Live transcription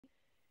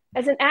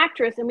as an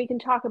actress, and we can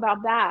talk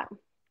about that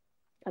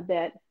a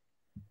bit,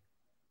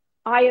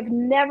 I have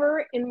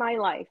never in my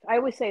life, I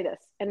always say this,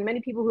 and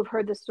many people who've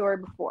heard this story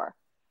before,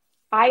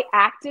 I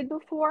acted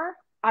before.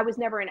 I was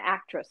never an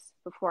actress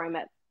before I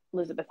met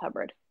Elizabeth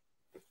Hubbard.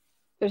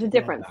 There's a Love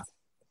difference.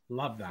 that.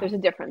 Love that. There's a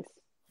difference.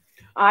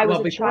 I was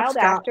Well, a before child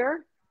Scott,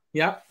 actor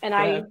yep, and go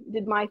I ahead.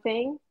 did my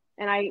thing.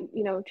 And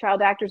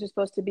child actors are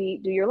supposed to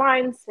do your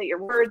lines, say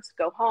your words,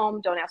 go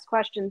home, don't ask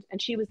questions. And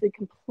she was the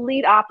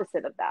complete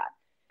opposite of that.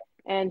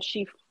 And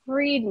she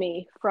freed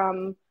me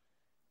from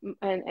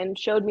and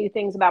showed me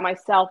things about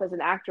myself as an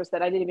actress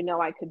that I didn't even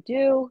know I could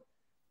do.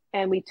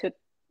 And we took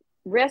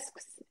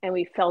risks and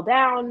we fell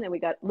down and we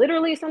got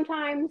literally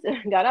sometimes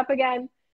and got up again.